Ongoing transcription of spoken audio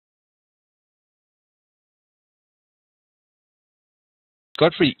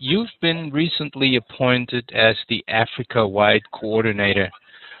Godfrey, you've been recently appointed as the Africa-wide coordinator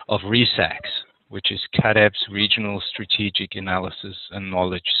of ReSAKSS, which is CAADP's Regional Strategic Analysis and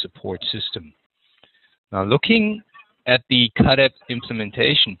Knowledge Support System. Now, looking at the CAADP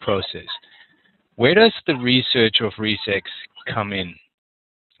implementation process, where does the research of ReSAKSS come in?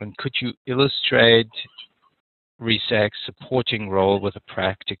 And could you illustrate ReSAKSS' supporting role with a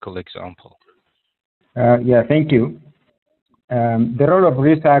practical example? Yeah, thank you. The role of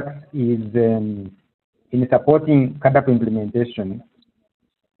ReSAKSS is in supporting CAADP implementation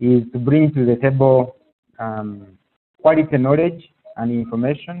is to bring to the table quality knowledge and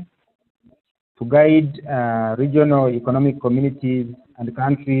information to guide regional economic communities and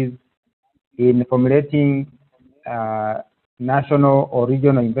countries in formulating national or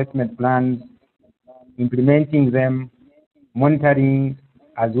regional investment plans, implementing them, monitoring,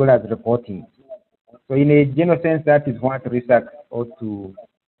 as well as reporting. So in a general sense, that is what ReSAKSS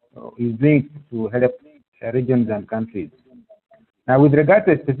is doing to help regions and countries. Now, with regard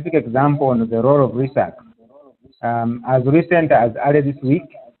to a specific example on the role of ReSAKSS, as recent as earlier this week,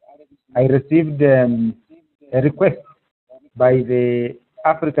 I received a request by the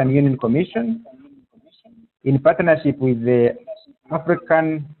African Union Commission in partnership with the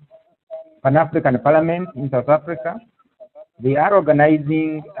Pan-African Parliament in South Africa. They are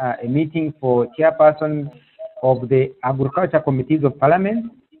organizing a meeting for chairpersons of the Agriculture Committees of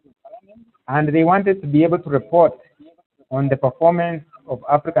Parliament, and they wanted to be able to report on the performance of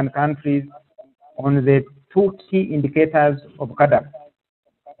African countries on the two key indicators of CAADP.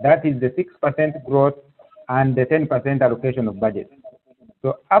 That is the 6% growth and the 10% allocation of budget.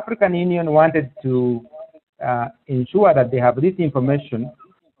 So African Union wanted to ensure that they have this information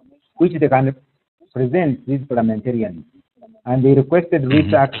which they can present these parliamentarians. And they requested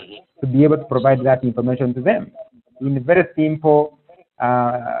ReSAKSS to be able to provide that information to them in a very simple,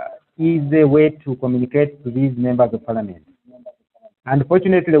 easy way to communicate to these members of parliament.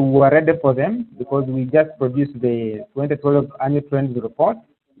 Unfortunately, we were ready for them because we just produced the 2012 annual trends report,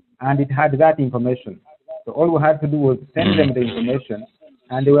 and it had that information. So all we had to do was send them the information,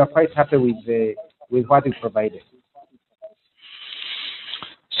 and they were quite happy with what we provided.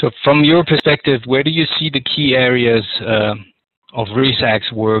 So from your perspective, where do you see the key areas of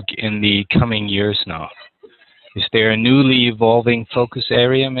ReSAKSS work in the coming years now? Is there a newly evolving focus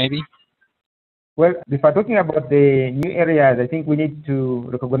area maybe? Well, before talking about the new areas, I think we need to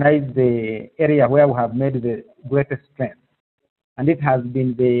recognize the area where we have made the greatest strength. And it has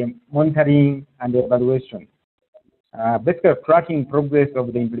been the monitoring and the evaluation. Basically tracking progress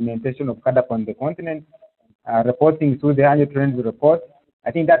of the implementation of CAADP on the continent, reporting through the annual trends report. I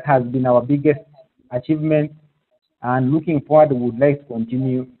think that has been our biggest achievement, and looking forward, we would like to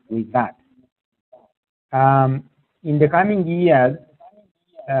continue with that. In the coming years,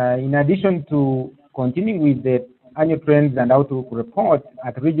 in addition to continuing with the annual trends and outlook report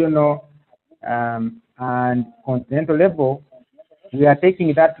at regional and continental level, we are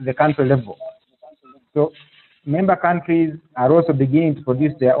taking that to the country level. So member countries are also beginning to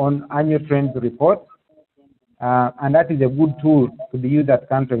produce their own annual trends reports, and that is a good tool to be used at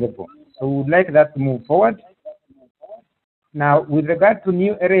country level. So we would like that to move forward. Now, with regard to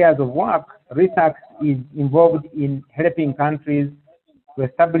new areas of work, ReSAKSS is involved in helping countries to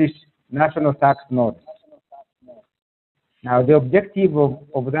establish national SAKSS nodes. Now, the objective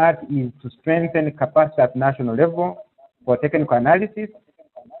of that is to strengthen capacity at national level for technical analysis,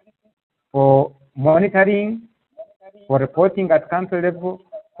 for monitoring, for reporting at country level,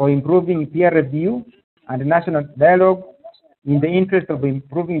 for improving peer review and national dialogue in the interest of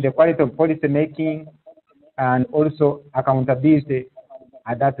improving the quality of policy making and also accountability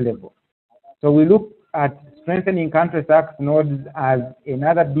at that level. So we look at strengthening country SAKSS nodes as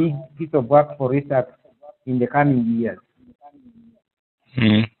another big piece of work for ReSAKSS in the coming years.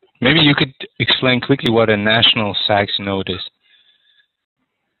 Maybe you could explain quickly what a national SAKSS node is.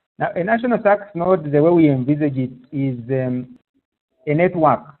 Now, a national SAKSS node, the way we envisage it, is a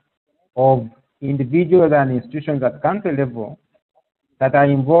network of individuals and institutions at country level that are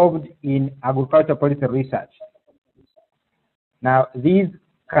involved in agriculture policy research. Now, these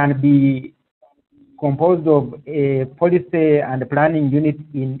can be composed of a policy and planning unit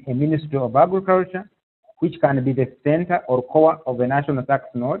in a Ministry of Agriculture, which can be the center or core of a national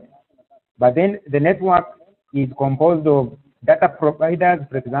SAKSS node. But then the network is composed of data providers,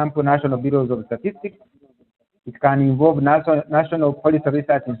 for example, National Bureaus of Statistics. It can involve national policy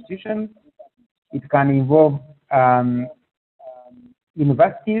research institutions. It can involve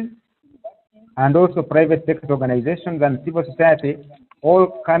universities and also private sector organizations and civil society,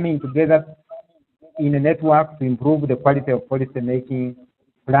 all coming together in a network to improve the quality of policy making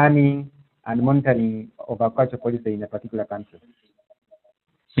planning and monitoring of agriculture policy in a particular country.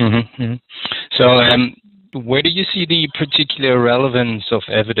 So where do you see the particular relevance of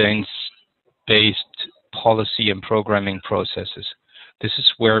evidence-based policy and programming processes? This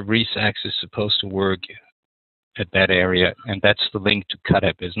is where ReSAKSS is supposed to work at that area, and that's the link to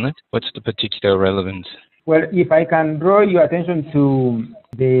CAADP, isn't it? What's the particular relevance? Well, if I can draw your attention to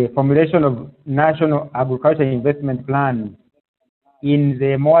the formulation of national agriculture investment plans in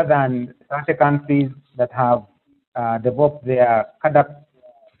the more than 30 countries that have developed their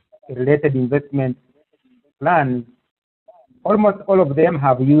CAADP-related investment plans, almost all of them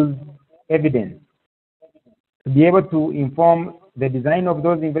have used evidence to be able to inform the design of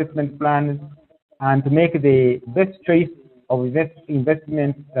those investment plans and to make the best choice of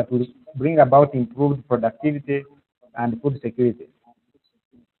investments that will bring about improved productivity and food security.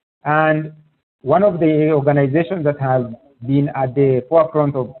 And one of the organizations that has been at the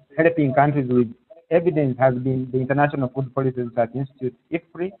forefront of helping countries with evidence has been the International Food Policy Research Institute,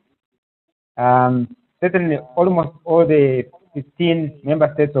 IFPRI. Certainly, almost all the 15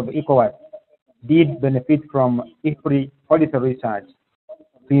 member states of ECOWAS did benefit from IFPRI policy research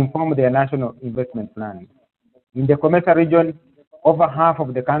to inform their national investment plans. In the COMESA region, over half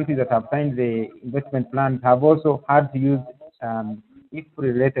of the countries that have signed the investment plans have also had to use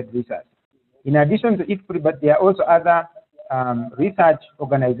IFPRI-related research. In addition to IFPRI, but there are also other research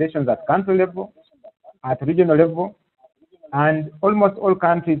organizations at country level, at regional level, and almost all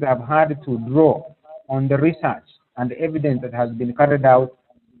countries have had to draw on the research and the evidence that has been carried out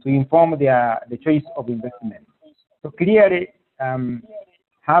to inform the choice of investment. So clearly,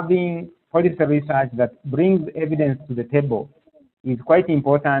 having policy research that brings evidence to the table is quite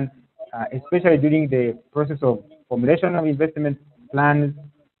important, especially during the process of formulation of investment plans.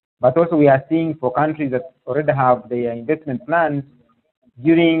 But also we are seeing for countries that already have their investment plans,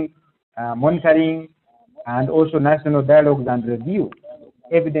 during monitoring and also national dialogues and review,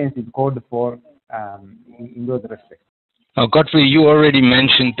 evidence is called for in those respects. Godfrey, you already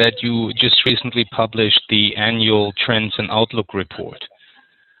mentioned that you just recently published the annual Trends and Outlook report.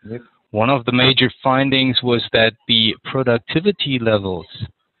 Yes. One of the major findings was that the productivity levels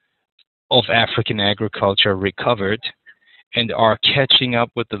of African agriculture recovered and are catching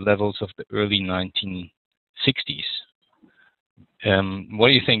up with the levels of the early 1960s. What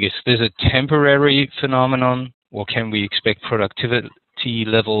do you think? Is this a temporary phenomenon, or can we expect productivity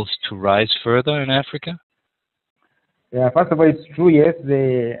levels to rise further in Africa? Yeah, first of all, it's true, yes.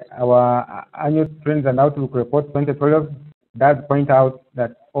 Our annual Trends and Outlook report 2012 does point out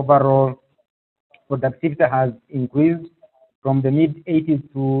that overall productivity has increased from the mid-80s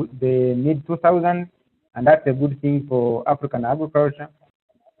to the mid-2000s, and that's a good thing for African agriculture.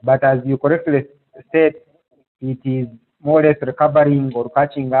 But as you correctly said, it is more or less recovering or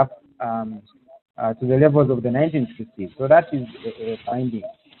catching up to the levels of the 1960s. So that is a finding.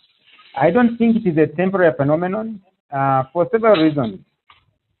 I don't think it is a temporary phenomenon for several reasons.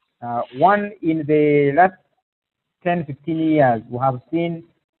 One, in the last 10, 15 years, we have seen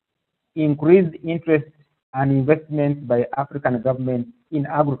increased interest and investment by African governments in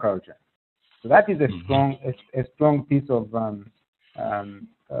agriculture. So that is a strong piece of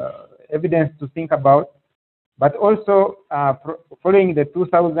evidence to think about. But also, following the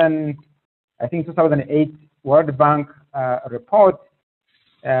 2008 World Bank report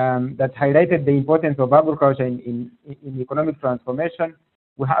that highlighted the importance of agriculture in economic transformation,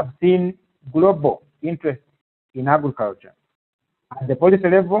 we have seen global interest in agriculture at the policy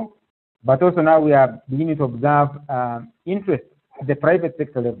level, but also now we are beginning to observe interest at the private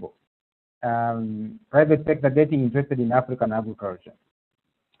sector level. Private sector getting interested in African agriculture.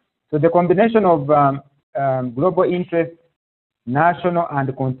 So the combination of global interest, national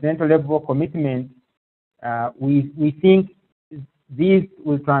and continental level commitment, we think these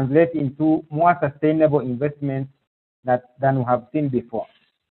will translate into more sustainable investments than we have seen before.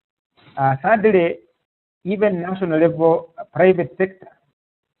 Thirdly, even national level private sector,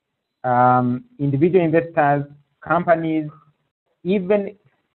 individual investors, companies, even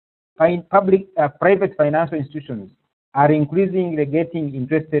private financial institutions are increasingly getting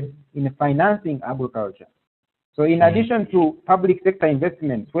interested in financing agriculture. So in addition to public sector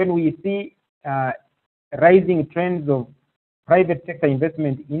investments, when we see rising trends of private sector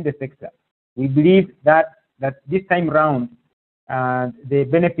investment in the sector, we believe that this time round, the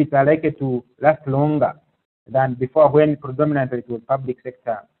benefits are likely to last longer than before, when predominantly it was public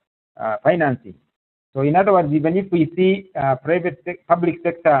sector financing. So in other words, even if we see public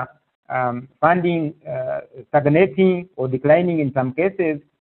sector funding stagnating or declining in some cases,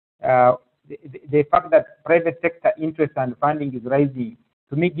 the fact that private sector interest and funding is rising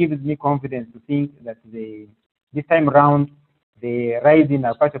to me gives me confidence to think that this time around the rise in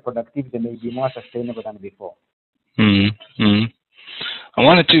agricultural productivity may be more sustainable than before. Mm-hmm. I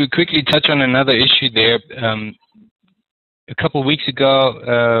wanted to quickly touch on another issue there. A couple of weeks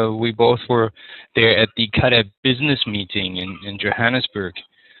ago, we both were there at the CAADP business meeting in Johannesburg,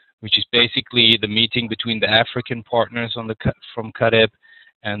 which is basically the meeting between the African partners from CAADP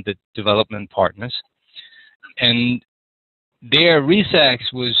and the development partners. And there,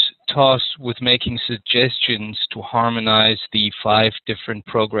 ReSAKSS was tasked with making suggestions to harmonize the 5 different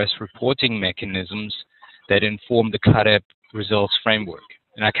progress reporting mechanisms that inform the CAADP results framework.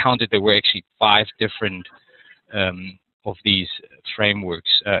 And I counted there were actually 5 different of these frameworks,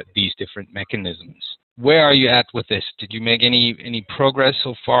 these different mechanisms. Where are you at with this? Did you make any progress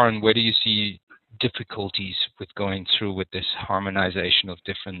so far, and where do you see difficulties with going through with this harmonization of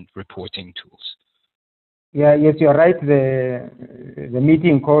different reporting tools? Yeah, yes, you're right. The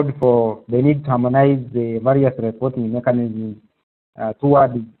meeting called for the need to harmonize the various reporting mechanisms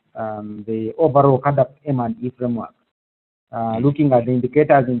towards the overall CAADP M&E framework, looking at the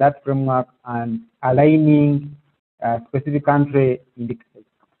indicators in that framework and aligning specific country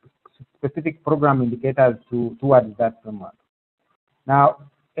specific program indicators towards that framework. Now,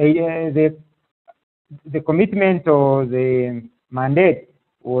 the commitment or the mandate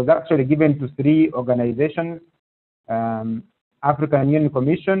was actually given to 3 organizations: African Union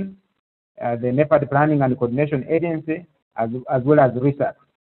Commission, the NEPAD Planning and Coordination Agency, as well as ReSAKSS.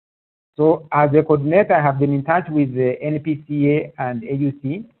 So, as a coordinator, I have been in touch with the NPCA and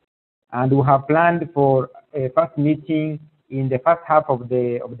AUC, and we have planned for a first meeting in the first half of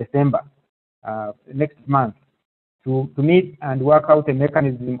December, next month, to meet and work out a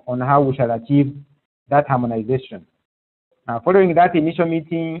mechanism on how we shall achieve that harmonization. Following that initial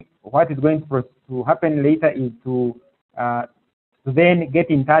meeting, what is going to happen later is to then get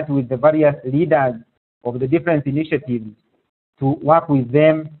in touch with the various leaders of the different initiatives to work with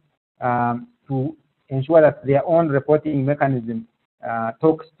them to ensure that their own reporting mechanism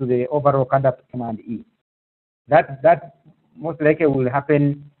talks to the overall CAADP M&E. That most likely will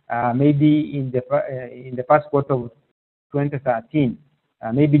happen maybe in the first quarter of 2013.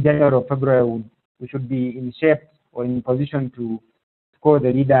 Maybe January or February we should be in shape or in position to call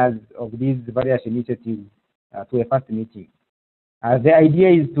the leaders of these various initiatives to a first meeting. The idea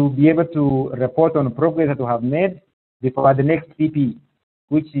is to be able to report on progress that we have made before the next PP,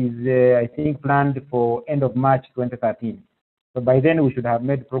 which is I think planned for end of March 2013. So by then we should have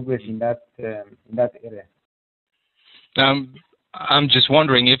made progress in that area. I'm just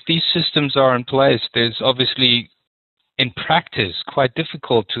wondering, if these systems are in place, there's obviously in practice quite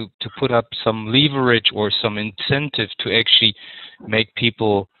difficult to put up some leverage or some incentive to actually make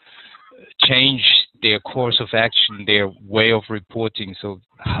people change their course of action, their way of reporting. So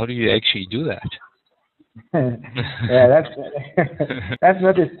how do you actually do that? Yeah, that's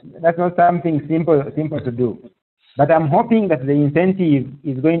not something simple to do. But I'm hoping that the incentive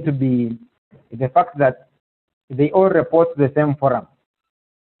is going to be the fact that they all report to the same forum,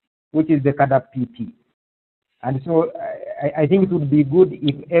 which is the CAADP PP. And so I think it would be good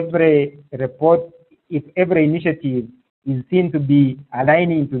if every report, if every initiative is seen to be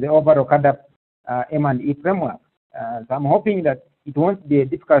aligning to the overall CAADP M&E framework. So I'm hoping that it won't be a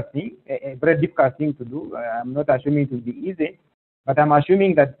difficult thing, a very difficult thing to do. I'm not assuming it will be easy, but I'm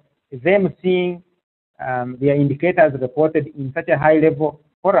assuming that them seeing their indicators reported in such a high-level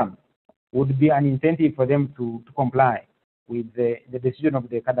forum would be an incentive for them to comply with the decision of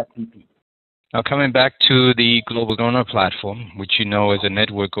the CAADP PP. Now, coming back to the Global Donor Platform, which you know is a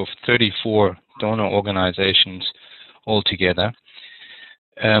network of 34 donor organizations altogether,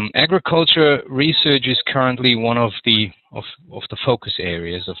 agriculture research is currently one of the focus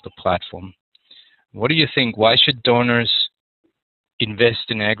areas of the platform. What do you think? Why should donors invest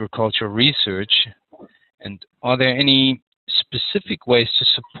in agriculture research? And are there any specific ways to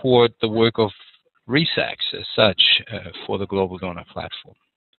support the work of ReSAKSS as such for the Global Donor Platform?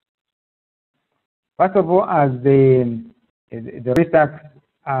 First of all, as the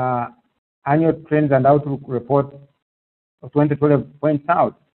ReSAKSS annual trends and outlook report of 2012 points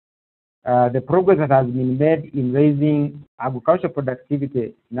out, the progress that has been made in raising agricultural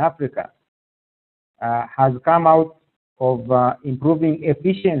productivity in Africa has come out of improving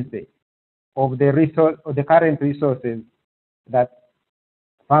efficiency of the current resources that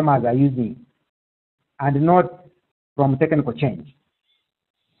farmers are using, and not from technical change.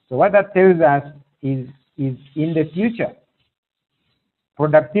 So what that tells us is in the future,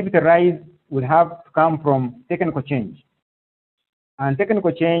 productivity rise will have to come from technical change. And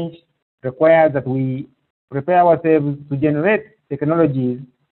technical change requires that we prepare ourselves to generate technologies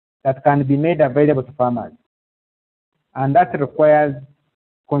that can be made available to farmers. And that requires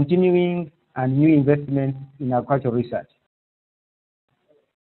continuing and new investments in agricultural research.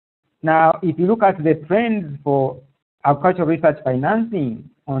 Now, if you look at the trends for agricultural research financing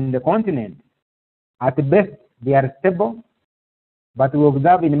on the continent, at best, they are stable, but we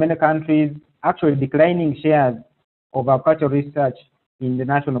observe in many countries actually declining shares of agricultural research in the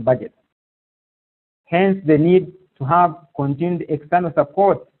national budget. Hence, the need to have continued external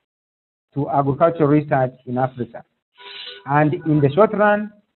support to agricultural research in Africa. And in the short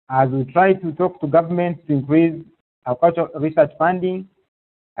run, as we try to talk to governments to increase agricultural research funding,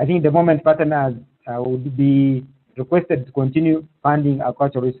 I think the moment partners would be requested to continue funding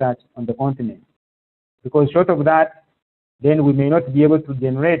agricultural research on the continent. Because short of that, then we may not be able to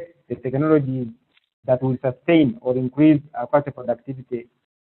generate the technologies that will sustain or increase agricultural productivity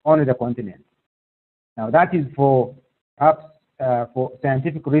on the continent. Now that is for perhaps for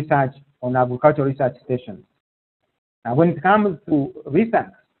scientific research on agricultural research stations. Now when it comes to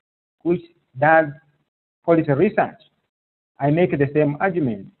ReSAKSS, which does policy research, I make the same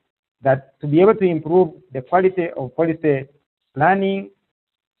argument that to be able to improve the quality of policy planning,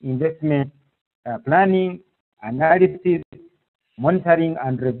 investment planning, analysis, monitoring,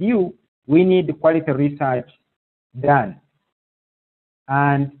 and review, we need quality research done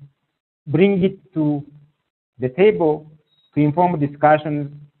and bring it to the table to inform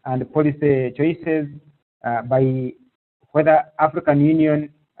discussions and policy choices by whether African Union,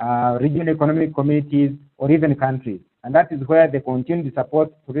 regional economic communities, or even countries. And that is where the continued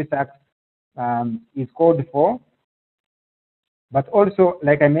support to ReSAKSS is called for. But also,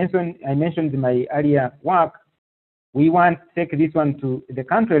 like I mentioned in my earlier work, we want to take this one to the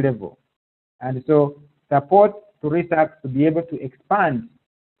country level. And so support to ReSAKSS to be able to expand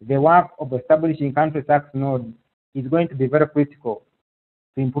the work of establishing country SAKSS nodes is going to be very critical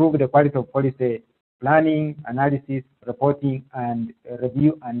to improve the quality of policy planning, analysis, reporting, and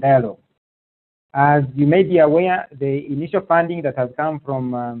review and dialogue. As you may be aware, the initial funding that has come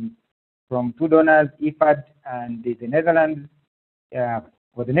from two donors, IFPRI and the Netherlands,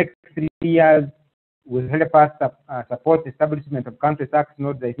 for the next 3 years will help us support the establishment of country SAKSS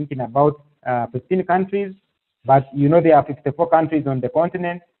nodes, I think in about 15 countries. But you know there are 54 countries on the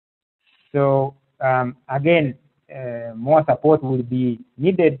continent. So again, more support will be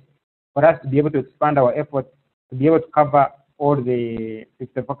needed for us to be able to expand our efforts to be able to cover all the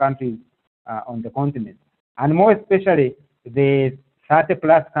 54 countries on the continent. And more especially the 30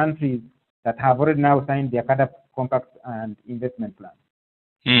 plus countries that have already now signed the CAADP compact and investment plan.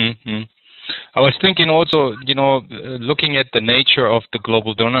 Mm-hmm. I was thinking also, looking at the nature of the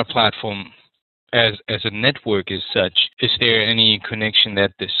global donor platform as a network as such, is there any connection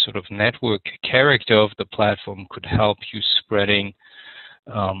that this sort of network character of the platform could help you spreading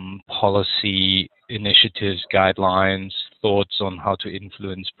policy initiatives, guidelines, thoughts on how to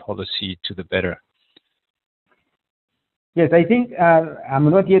influence policy to the better? Yes, I think I'm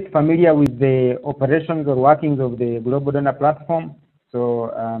not yet familiar with the operations or workings of the Global Donor Platform. So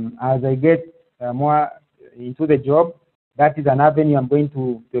as I get more into the job, that is an avenue I'm going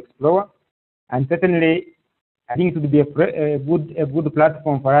to explore. And certainly, I think it would be a good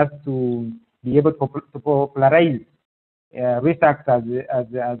platform for us to be able to popularize ReSAKSS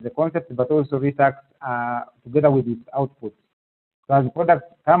as a concept, but also ReSAKSS together with its outputs. So as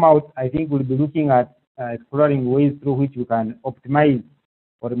products come out, I think we'll be looking at exploring ways through which we can optimize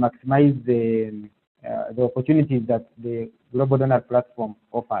or maximize the opportunities that the Global Donor Platform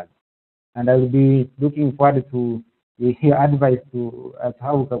offers. And I will be looking forward to your advice as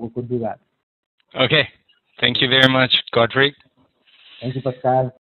how we could do that. Okay. Thank you very much, Godfrey. Thank you, Pascal.